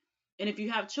 You. And if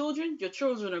you have children, your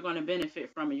children are going to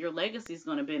benefit from it. Your legacy is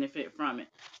going to benefit from it.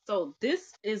 So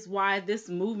this is why this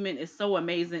movement is so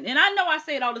amazing. And I know I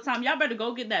say it all the time. Y'all better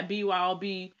go get that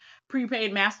BYOB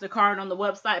prepaid MasterCard on the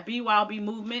website,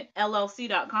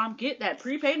 BYOBmovementllc.com. Get that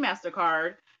prepaid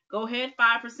MasterCard. Go ahead,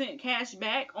 5% cash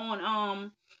back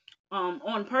on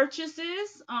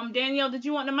purchases. Danielle, did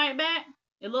you want the mic back?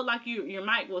 It looked like your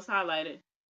mic was highlighted.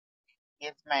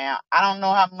 Yes, ma'am. I don't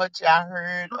know how much I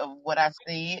heard of what I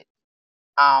said.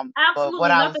 But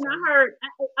what Absolutely I was nothing I heard.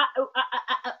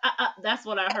 That's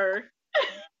what I heard.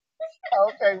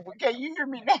 okay. Well, can you hear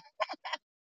me now?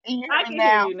 Can you hear I me can hear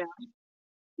now? you now.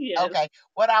 Yes. Okay.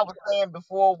 What I was saying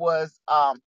before was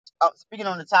speaking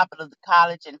on the topic of the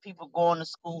college and people going to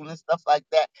school and stuff like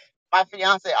that. My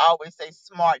fiance always say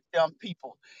smart dumb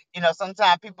people.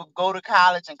 Sometimes people go to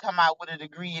college and come out with a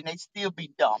degree and they still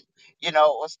be dumb,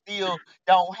 or still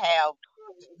don't have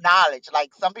knowledge.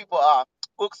 Like some people are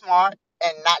book smart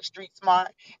and not street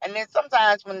smart. And then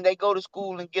sometimes when they go to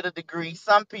school and get a degree,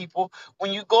 some people,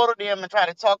 when you go to them and try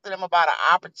to talk to them about an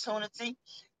opportunity,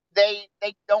 they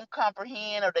don't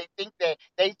comprehend, or they think that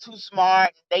they too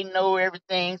smart, they know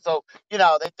everything. So, they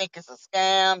think it's a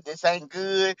scam, this ain't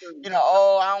good,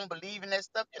 oh, I don't believe in that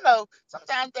stuff.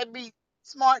 Sometimes they be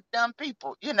smart dumb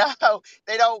people. They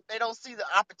don't see the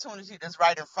opportunity that's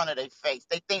right in front of their face.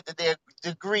 They think that their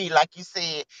degree, like you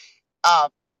said, uh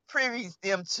privies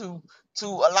them to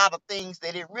a lot of things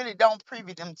that it really don't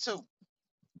privy them to.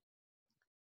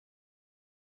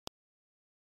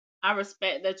 I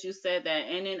respect that you said that.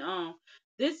 And then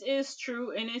this is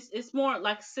true, and it's more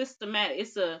like systematic.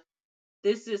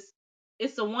 This is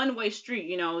it's a one-way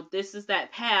street, This is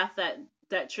that path,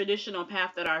 that traditional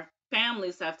path that our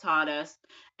families have taught us,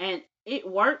 and it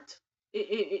worked.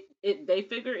 They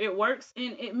figure it works,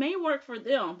 and it may work for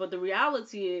them, but the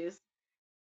reality is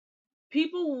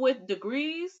people with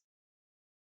degrees,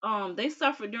 they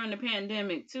suffered during the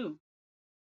pandemic too.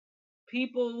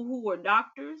 People who were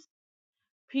doctors,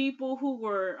 people who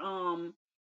were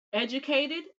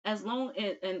educated,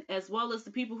 and as well as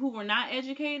the people who were not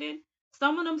educated,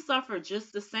 some of them suffered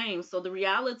just the same. So the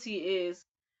reality is,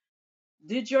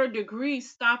 did your degree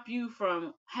stop you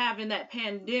from having that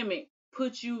pandemic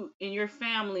put you and your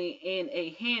family in a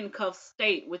handcuffed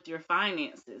state with your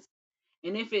finances?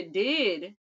 And if it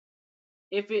did,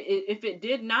 if it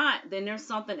did not, then there's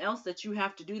something else that you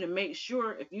have to do to make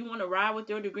sure, if you want to ride with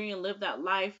your degree and live that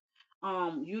life,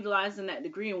 utilizing that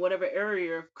degree in whatever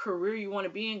area of career you want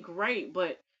to be in, great.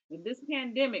 But if this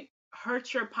pandemic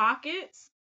hurt your pockets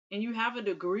and you have a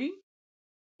degree,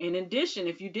 in addition,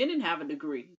 if you didn't have a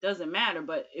degree, it doesn't matter.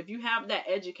 But if you have that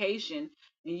education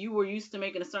and you were used to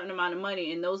making a certain amount of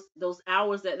money, and those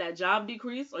hours that job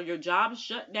decreased, or your job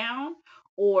shut down,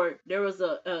 or there was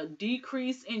a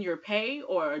decrease in your pay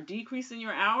or a decrease in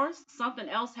your hours, something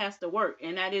else has to work.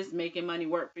 And that is making money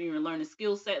work for you and learning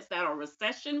skill sets that are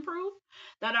recession proof,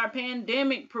 that are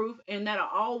pandemic proof, and that'll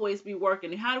always be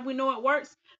working. And how do we know it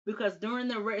works? Because during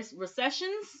the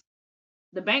recessions,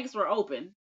 the banks were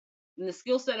open, and the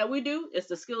skill set that we do is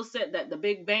the skill set that the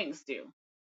big banks do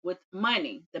with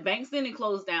money. The banks didn't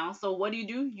close down. So what do?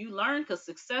 You learn, because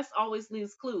success always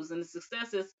leaves clues. And the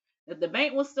success is, if the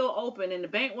bank was still open and the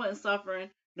bank wasn't suffering,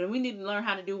 then we need to learn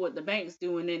how to do what the banks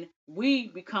do. And then we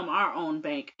become our own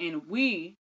bank and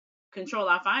we control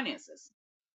our finances.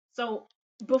 So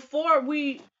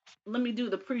let me do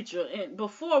the preacher. And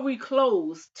before we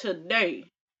close today,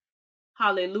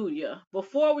 hallelujah,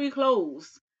 before we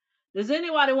close, does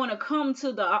anybody want to come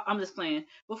to the? I'm just playing.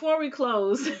 Before we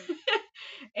close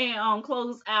and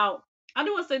close out, I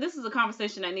do want to say this is a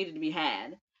conversation that needed to be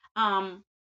had. Um,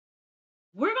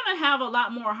 we're gonna have a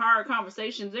lot more hard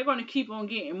conversations. They're gonna keep on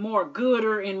getting more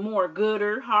gooder and more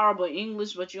gooder. Horrible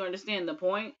English, but you understand the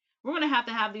point. We're gonna have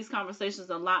to have these conversations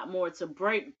a lot more to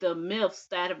break the myths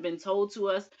that have been told to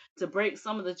us, to break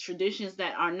some of the traditions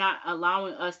that are not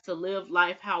allowing us to live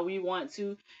life how we want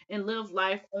to, and live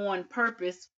life on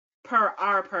purpose, per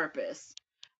our purpose.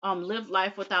 Live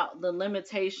life without the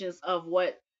limitations of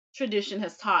what tradition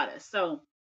has taught us. So,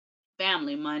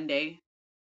 family Monday,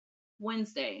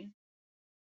 Wednesday,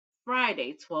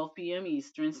 Friday, 12 p.m.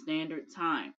 Eastern Standard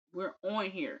Time. We're on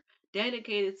here,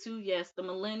 dedicated to, yes, the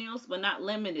millennials, but not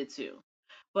limited to.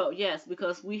 But yes,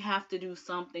 because we have to do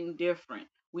something different.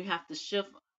 We have to shift.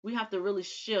 We have to really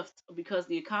shift, because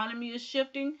the economy is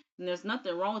shifting, and there's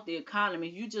nothing wrong with the economy.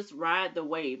 You just ride the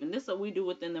wave. And this is what we do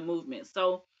within the movement.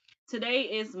 So today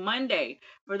is Monday.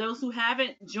 For those who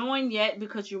haven't joined yet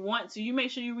because you want to, you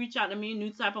make sure you reach out to me, New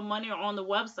Type of Money, or on the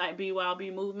website,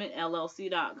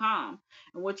 bylbmovementllc.com.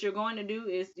 And what you're going to do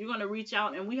is you're going to reach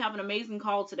out, and we have an amazing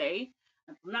call today.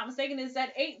 If I'm not mistaken, it's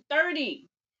at 8:30.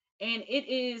 And it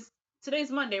is, today's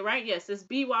Monday, right? Yes, it's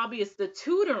BYB. It's the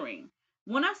tutoring.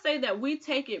 When I say that we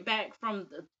take it back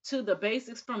to the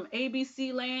basics, from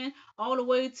ABC land all the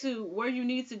way to where you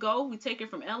need to go, we take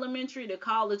it from elementary to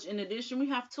college. In addition, we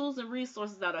have tools and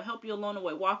resources that'll help you along the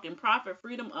way. Walk in profit,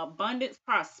 freedom, abundance,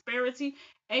 prosperity,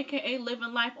 aka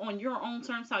living life on your own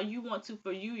terms, how you want to,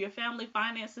 for you, your family,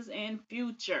 finances, and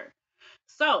future.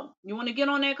 So, you want to get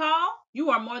on that call? You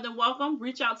are more than welcome.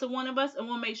 Reach out to one of us and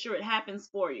we'll make sure it happens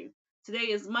for you.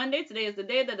 Today is Monday. Today is the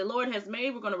day that the Lord has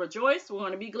made. We're going to rejoice. We're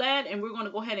going to be glad. And we're going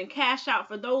to go ahead and cash out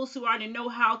for those who already know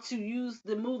how to use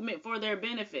the movement for their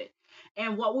benefit.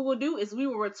 And what we will do is we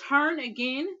will return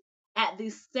again at the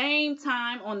same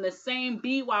time on the same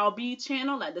BYOB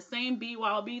channel, at the same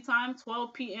BYOB time,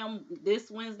 12 p.m.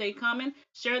 this Wednesday coming.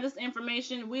 Share this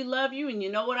information. We love you. And you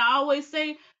know what I always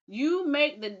say? You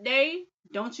make the day.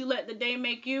 Don't you let the day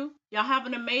make you. Y'all have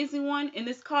an amazing one. And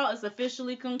this call is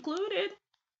officially concluded.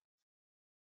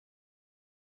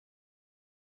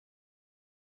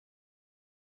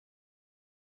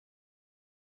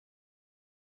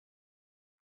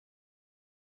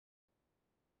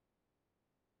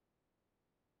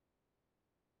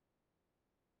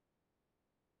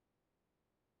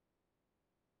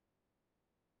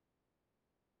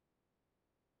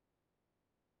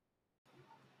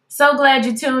 So glad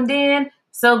you tuned in.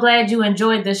 So glad you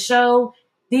enjoyed the show.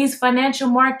 These financial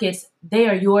markets, they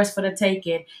are yours for the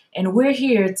taking. And we're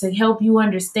here to help you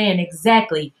understand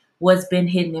exactly what's been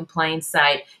hidden in plain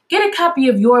sight. Get a copy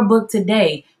of your book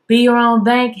today. Be Your Own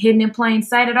Bank, Hidden in Plain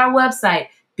Sight at our website,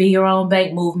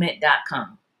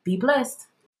 BeYourOwnBankMovement.com. Be blessed.